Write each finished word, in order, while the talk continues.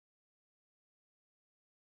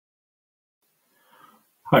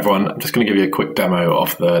Hi everyone, I'm just going to give you a quick demo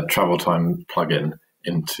of the TravelTime plugin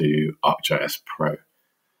into ArcGIS Pro.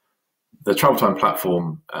 The TravelTime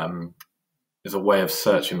platform is a way of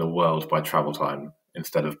searching the world by travel time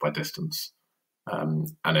instead of by distance. And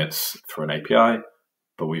it's through an API,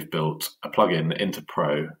 but we've built a plugin into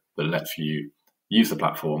Pro that lets you use the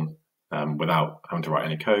platform without having to write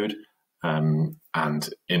any code, and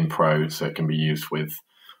in Pro, so it can be used with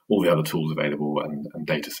all the other tools available and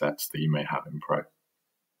data sets that you may have in Pro.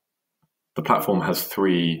 The platform has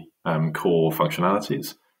three core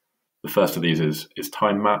functionalities. The first of these is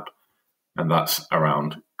Time Map, and that's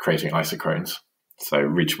around creating isochrones, so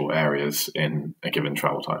reachable areas in a given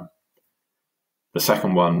travel time. The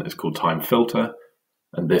second one is called Time Filter,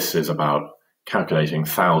 and this is about calculating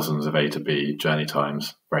thousands of A to B journey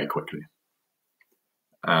times very quickly.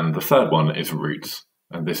 And the third one is Routes,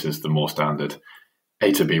 and this is the more standard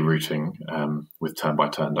A to B routing with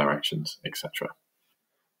turn-by-turn directions, etc.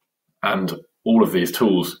 And all of these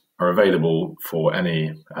tools are available for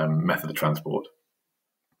any method of transport.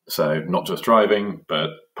 So not just driving, but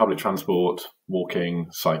public transport, walking,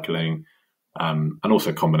 cycling, and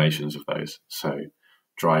also combinations of those. So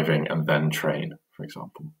driving and then train, for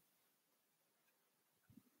example.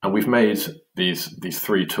 And we've made these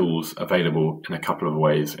three tools available in a couple of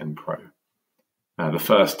ways in Pro. The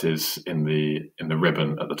first is in the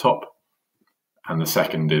ribbon at the top, and the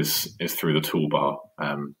second is through the toolbar,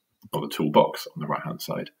 or the toolbox on the right-hand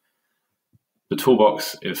side. The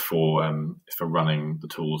toolbox is for running the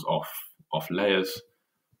tools off layers,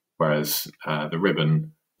 whereas the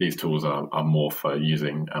ribbon, these tools are more for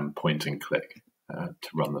using point and click to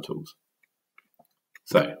run the tools.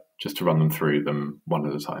 So just to run them through them one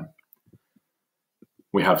at a time.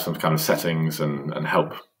 We have some kind of settings and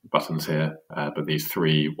help buttons here, but these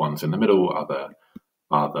three ones in the middle are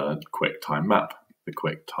the Quicktime Map, the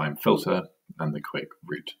Quicktime Filter, and the Quick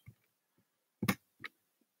Route.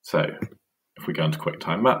 So if we go into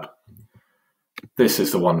Quicktime Map, this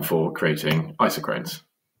is the one for creating isochrones.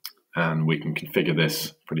 And we can configure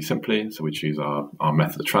this pretty simply. So we choose our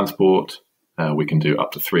method of transport. We can do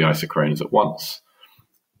up to 3 isochrones at once.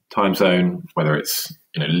 Time zone, whether it's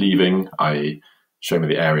leaving, i.e. show me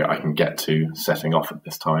the area I can get to setting off at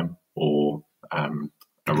this time, or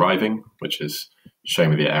arriving, which is show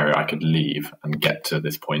me the area I could leave and get to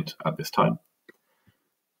this point at this time.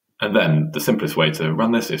 And then the simplest way to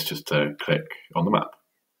run this is just to click on the map.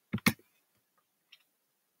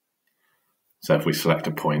 So if we select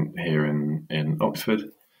a point here in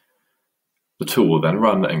Oxford, the tool will then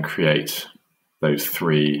run and create those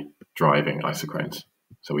 3 driving isochrones.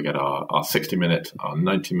 So we get our 60-minute, our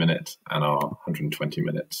 90-minute, and our 120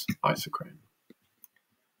 minutes isochrone.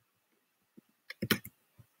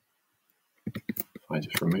 If I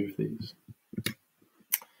just remove these.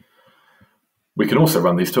 We can also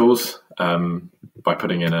run these tools by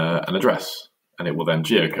putting in an address, and it will then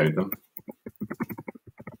geocode them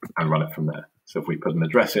and run it from there. So if we put an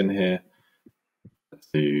address in here, let's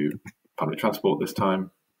do public transport this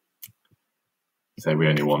time. Say we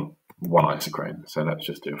only want 1 isochrone, so let's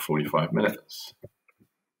just do 45 minutes.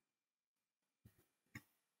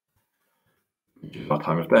 Choose our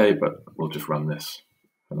time of day, but we'll just run this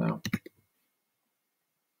for now.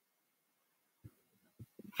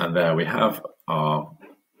 And there we have our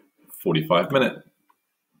 45-minute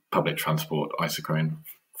public transport isochrone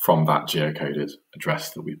from that geocoded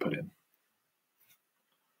address that we put in.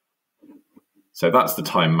 So that's the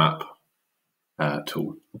Time Map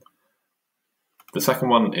tool. The second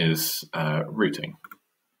one is routing.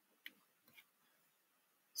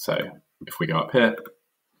 So if we go up here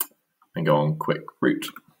and go on Quick Route,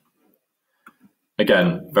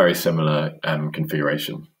 again, very similar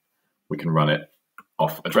configuration. We can run it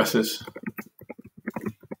off addresses.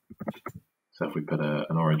 So if we put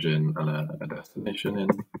an origin and a destination in,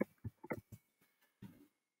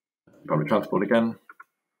 public transport again,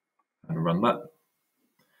 and run that,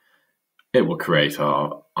 it will create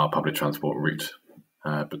our public transport route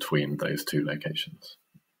between those 2 locations.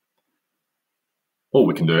 Or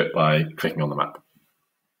we can do it by clicking on the map.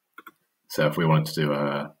 So if we wanted to do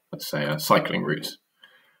let's say a cycling route,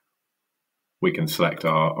 we can select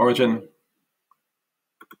our origin,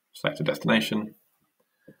 select a destination,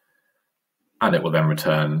 and it will then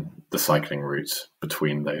return the cycling route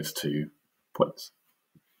between those 2 points.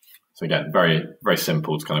 So again, very, very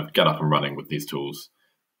simple to kind of get up and running with these tools,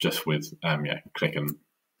 just with click and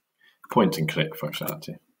point and click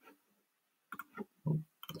functionality.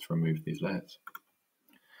 Let's remove these layers.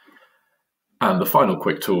 And the final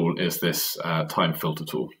quick tool is this time filter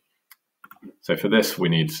tool. So for this, we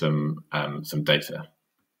need some data.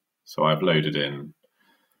 So I've loaded in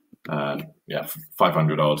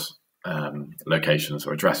 500 odd locations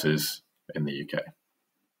or addresses in the UK.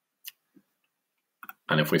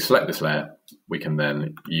 And if we select this layer, we can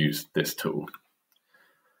then use this tool.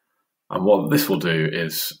 And what this will do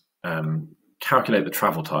is calculate the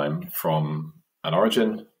travel time from an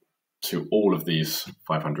origin to all of these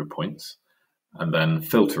 500 points, and then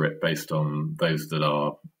filter it based on those that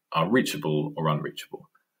are reachable or unreachable.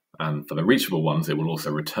 And for the reachable ones, it will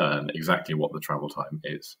also return exactly what the travel time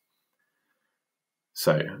is.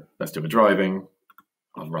 So let's do a driving.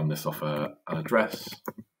 I'll run this off an address.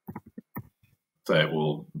 So it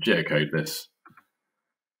will geocode this.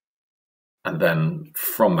 And then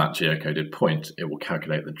from that geocoded point, it will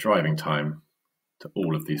calculate the driving time to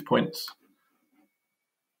all of these points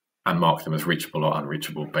and mark them as reachable or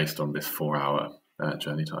unreachable based on this 4-hour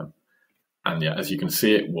journey time. And yeah, as you can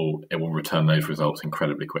see, it will return those results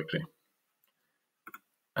incredibly quickly.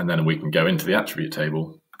 And then we can go into the attribute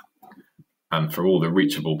table, and for all the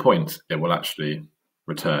reachable points, it will actually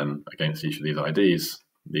return against each of these IDs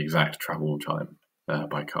the exact travel time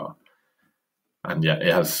by car. And yeah,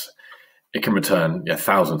 it can return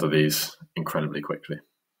thousands of these incredibly quickly.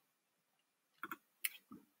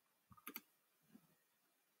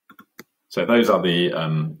 So those are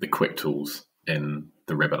the quick tools in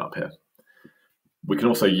the ribbon up here. We can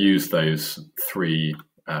also use those 3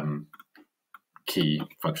 key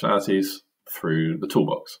functionalities through the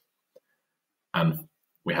toolbox. And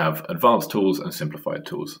we have advanced tools and simplified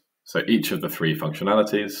tools. So each of the 3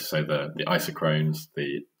 functionalities, so the isochrones,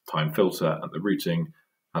 the time filter, and the routing,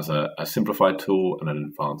 has a simplified tool and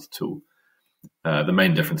an advanced tool. The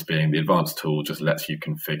main difference being the advanced tool just lets you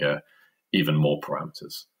configure even more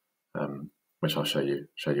parameters, which I'll show you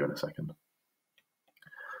in a second.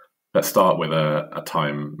 Let's start with a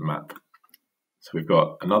time map. So we've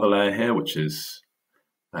got another layer here, which is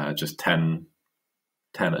just 10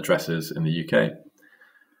 addresses in the UK.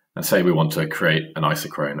 And say we want to create an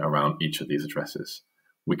isochrone around each of these addresses.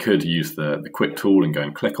 We could use the quick tool and go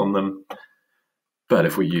and click on them. But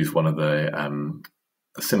if we use one of the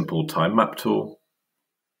simple time map tool,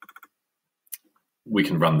 we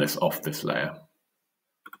can run this off this layer.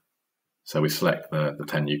 So we select the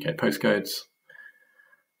 10 UK postcodes.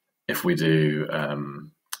 If we do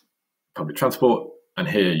public transport, and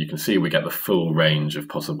here you can see we get the full range of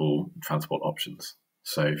possible transport options.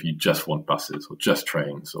 So if you just want buses or just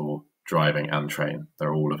trains or driving and train,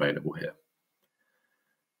 they're all available here.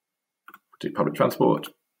 Do public transport.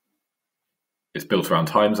 It's built around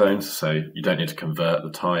time zones, so you don't need to convert the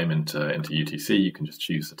time into UTC. You can just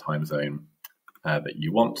choose the time zone that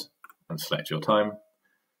you want and select your time.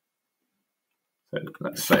 So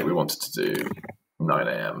let's say we wanted to do 9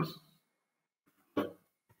 AM.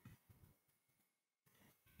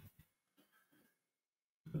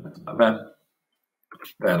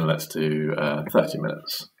 Then let's do 30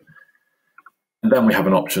 minutes. And then we have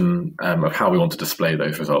an option of how we want to display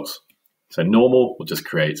those results. So normal will just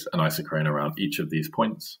create an isochrone around each of these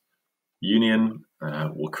points. Union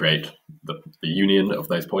will create the union of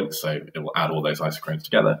those points, so it will add all those isochrones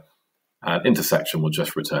together. And intersection will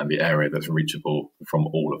just return the area that's reachable from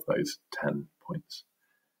all of those 10 points.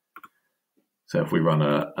 So if we run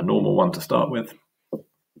a normal one to start with,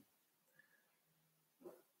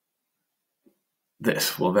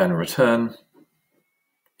 this will then return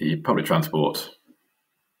the public transport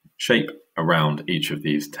shape around each of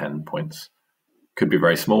these 10 points. Could be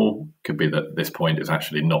very small, could be that this point is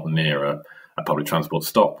actually not near a public transport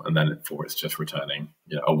stop, and then it's just returning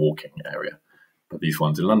a walking area. But these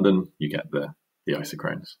ones in London, you get the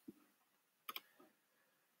isochrones.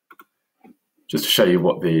 Just to show you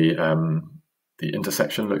what the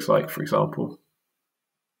intersection looks like, for example,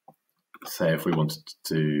 say if we wanted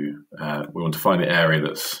to we want to find the area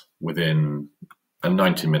that's within a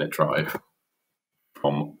 90-minute drive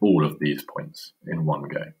from all of these points in one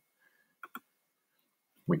go.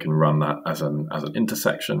 We can run that as an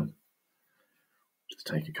intersection. Just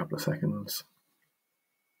take a couple of seconds.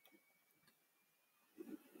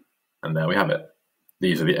 And there we have it.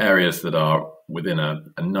 These are the areas that are within a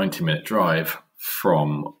 90-minute drive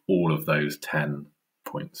from all of those 10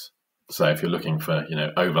 points. So if you're looking for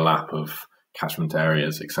overlap of catchment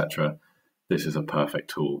areas, etc., this is a perfect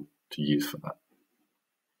tool to use for that.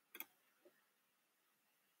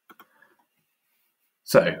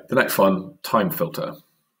 So the next one, time filter.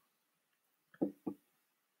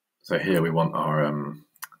 So here we want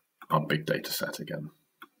our big data set again.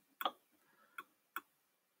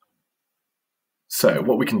 So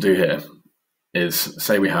what we can do here is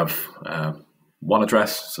say we have one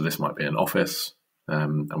address, so this might be an office,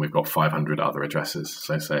 and we've got 500 other addresses,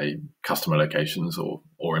 so say customer locations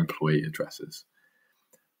or employee addresses.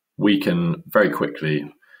 we can very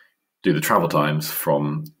quickly do the travel times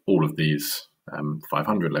from all of these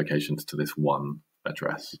 500 locations to this one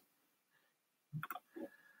address.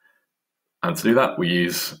 And to do that, we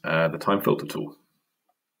use the time filter tool.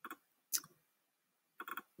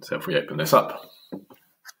 So if we open this up,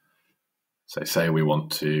 so say we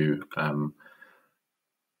want to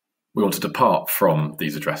depart from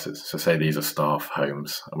these addresses. So say these are staff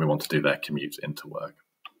homes and we want to do their commute into work.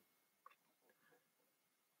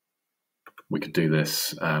 We could do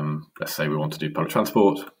this, let's say we want to do public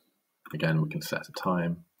transport. Again, we can set a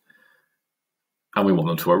time. And we want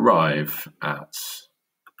them to arrive at,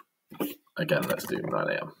 again, let's do 9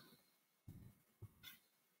 AM.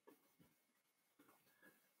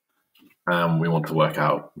 And we want to work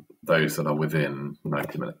out those that are within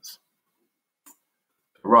 90 minutes.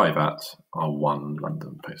 Arrive at our 1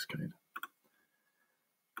 London postcode.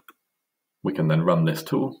 We can then run this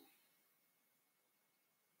tool.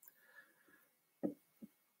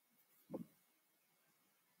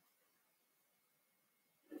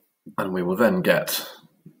 And we will then get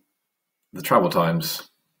the travel times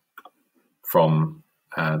from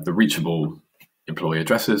the reachable employee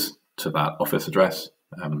addresses to that office address,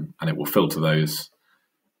 and it will filter those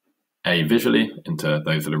visually into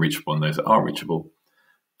those that are reachable and those that aren't reachable.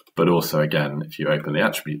 But also, again, if you open the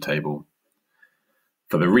attribute table,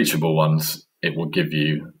 for the reachable ones, it will give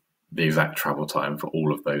you the exact travel time for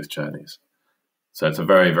all of those journeys. So it's a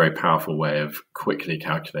very, very powerful way of quickly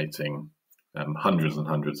calculating hundreds and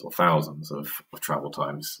hundreds or thousands of travel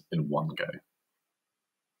times in one go.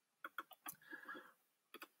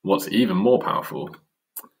 What's even more powerful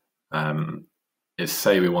is,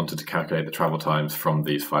 say we wanted to calculate the travel times from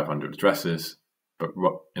these 500 addresses, but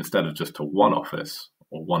instead of just to one office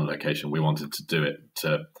or one location, we wanted to do it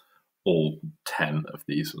to all 10 of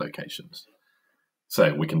these locations.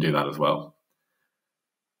 So we can do that as well.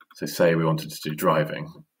 So say we wanted to do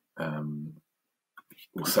driving.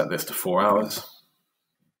 We'll set this to 4 hours.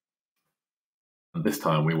 And this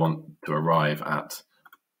time we want to arrive at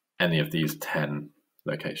any of these 10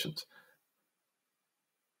 locations.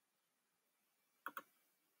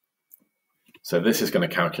 So this is going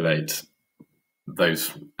to calculate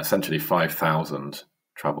those essentially 5,000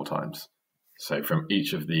 travel times. So from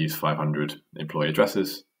each of these 500 employee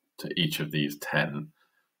addresses to each of these 10,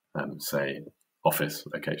 say, office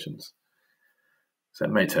locations. So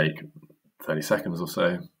it may take 30 seconds or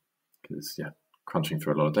so, because crunching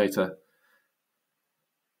through a lot of data.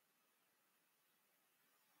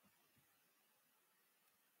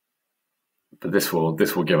 But this will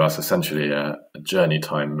give us essentially a journey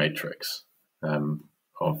time matrix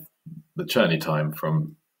of the journey time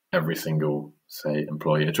from every single, say,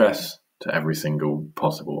 employee address to every single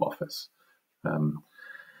possible office.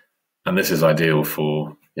 And this is ideal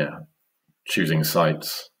for choosing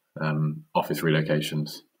sites, office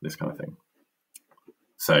relocations, this kind of thing.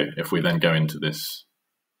 So if we then go into this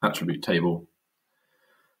attribute table,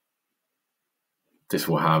 this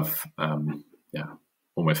will have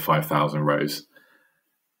almost 5,000 rows,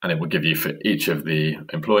 and it will give you for each of the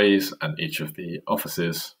employees and each of the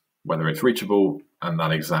offices whether it's reachable and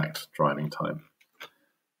that exact driving time.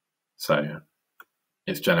 So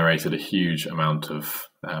it's generated a huge amount of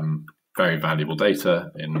very valuable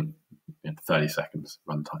data in 30 seconds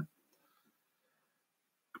runtime.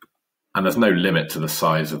 And there's no limit to the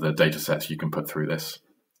size of the data sets you can put through this.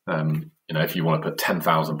 If you want to put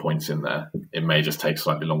 10,000 points in there, it may just take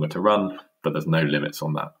slightly longer to run, but there's no limits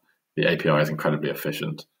on that. The API is incredibly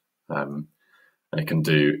efficient, and it can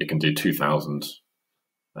do 2,000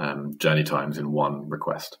 journey times in one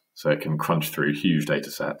request. So it can crunch through huge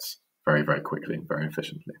data sets very, very quickly, very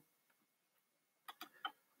efficiently.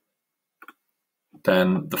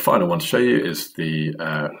 Then the final one to show you is the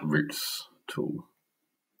routes tool.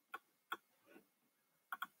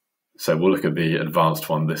 So we'll look at the advanced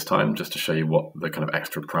one this time, just to show you what the kind of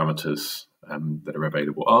extra parameters that are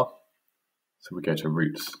available are. So we go to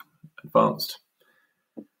Routes Advanced.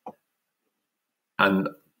 And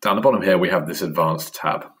down the bottom here, we have this Advanced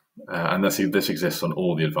tab. And this exists on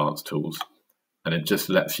all the advanced tools. And it just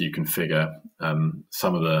lets you configure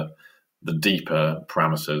some of the deeper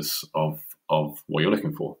parameters of what you're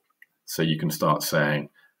looking for. So you can start saying,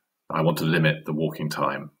 I want to limit the walking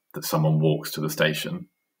time that someone walks to the station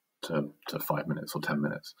to 5 minutes or 10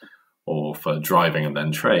 minutes. Or for driving and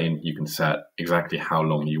then train, you can set exactly how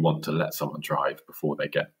long you want to let someone drive before they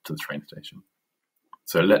get to the train station.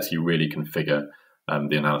 So it lets you really configure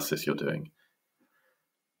the analysis you're doing.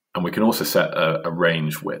 And we can also set a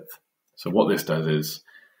range width. So what this does is,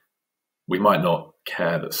 we might not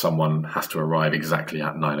care that someone has to arrive exactly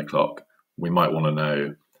at 9 o'clock. We might want to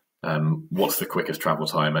know what's the quickest travel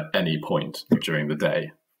time at any point during the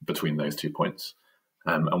day between those 2 points.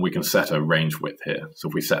 And we can set a range width here. So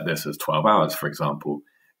if we set this as 12 hours, for example,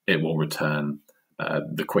 it will return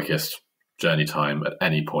the quickest journey time at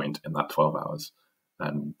any point in that 12 hours.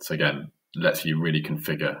 So again, lets you really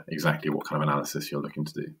configure exactly what kind of analysis you're looking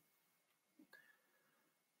to do.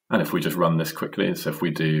 And if we just run this quickly, so if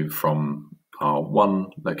we do from our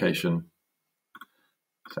one location,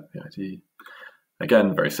 set the ID,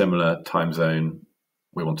 again, very similar time zone,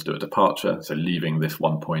 we want to do a departure, so leaving this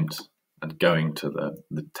 1 point and going to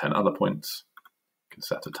the 10 other points, you can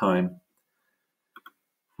set a time.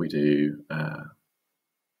 We do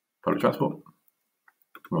public transport.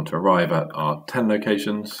 We want to arrive at our 10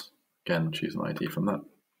 locations. Again, choose an ID from that.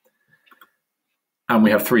 And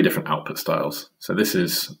we have 3 different output styles. So this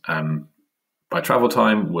is, by travel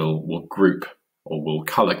time, we'll group or we'll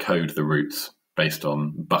color code the routes based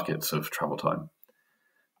on buckets of travel time.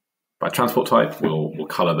 By transport type, we'll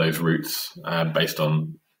color those routes based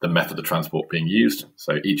on the method of transport being used.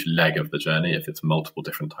 So each leg of the journey, if it's multiple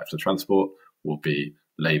different types of transport, will be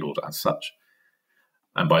labeled as such.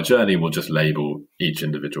 And by journey, we'll just label each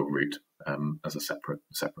individual route as a separate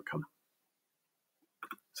color.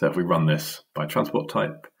 So if we run this by transport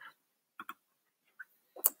type,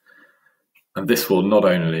 and this will not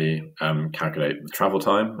only calculate the travel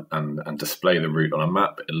time and display the route on a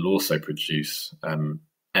map, it'll also produce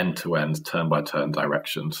end-to-end, turn-by-turn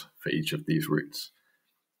directions for each of these routes.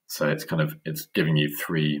 So it's giving you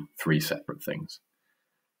three separate things.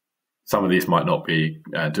 Some of these might not be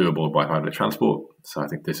doable by public transport. So I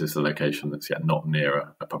think this is the location that's yet not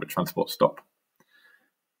near a public transport stop.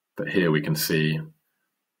 But here we can see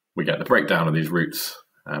we get the breakdown of these routes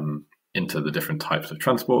into the different types of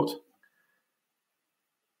transport.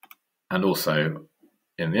 And also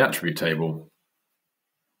in the attribute table,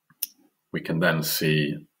 we can then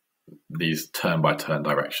see these turn-by-turn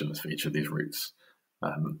directions for each of these routes.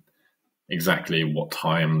 Exactly what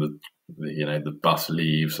time the bus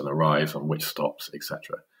leaves and arrives on which stops,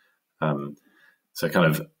 etc. So kind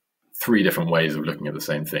of 3 different ways of looking at the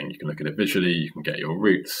same thing. You can look at it visually, you can get your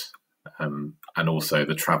routes, and also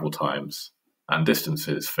the travel times and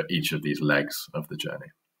distances for each of these legs of the journey.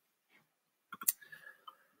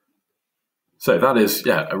 So that is,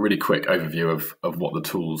 a really quick overview of what the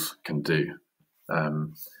tools can do.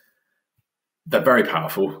 They're very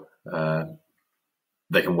powerful.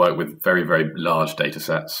 They can work with very, very large data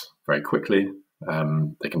sets very quickly.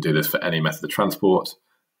 They can do this for any method of transport.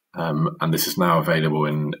 And this is now available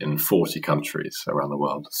in 40 countries around the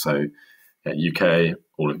world. So UK,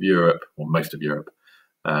 all of Europe, or most of Europe,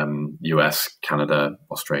 US, Canada,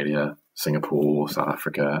 Australia, Singapore, South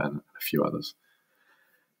Africa, and a few others.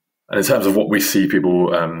 And in terms of what we see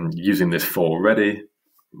people using this for already,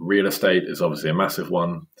 real estate is obviously a massive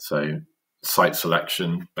one. So site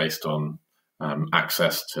selection based on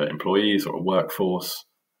access to employees or a workforce,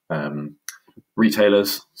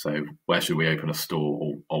 retailers, so where should we open a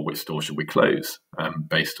store or which store should we close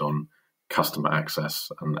based on customer access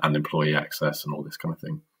and employee access and all this kind of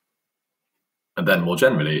thing. And then more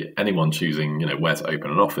generally, anyone choosing where to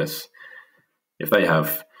open an office, if they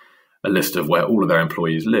have a list of where all of their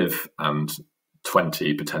employees live and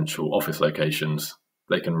 20 potential office locations,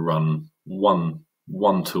 they can run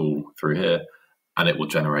one tool through here and it will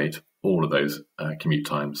generate all of those commute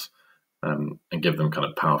times and give them kind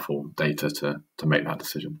of powerful data to make that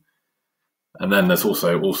decision. And then there's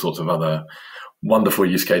also all sorts of other wonderful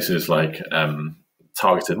use cases like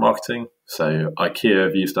targeted marketing. So IKEA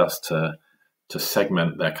have used us to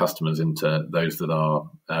segment their customers into those that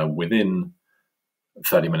are within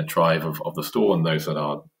 30-minute drive of the store and those that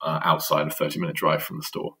are outside of 30-minute drive from the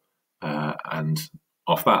store. And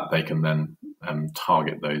off that, they can then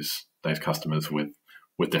target those customers with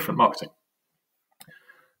different marketing.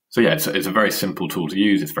 So it's a very simple tool to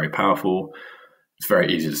use. It's very powerful. It's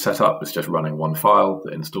very easy to set up. It's just running one file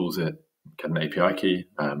that installs it, get an API key,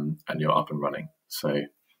 and you're up and running. So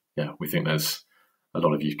we think there's a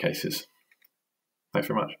lot of use cases. Thanks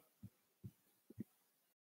very much.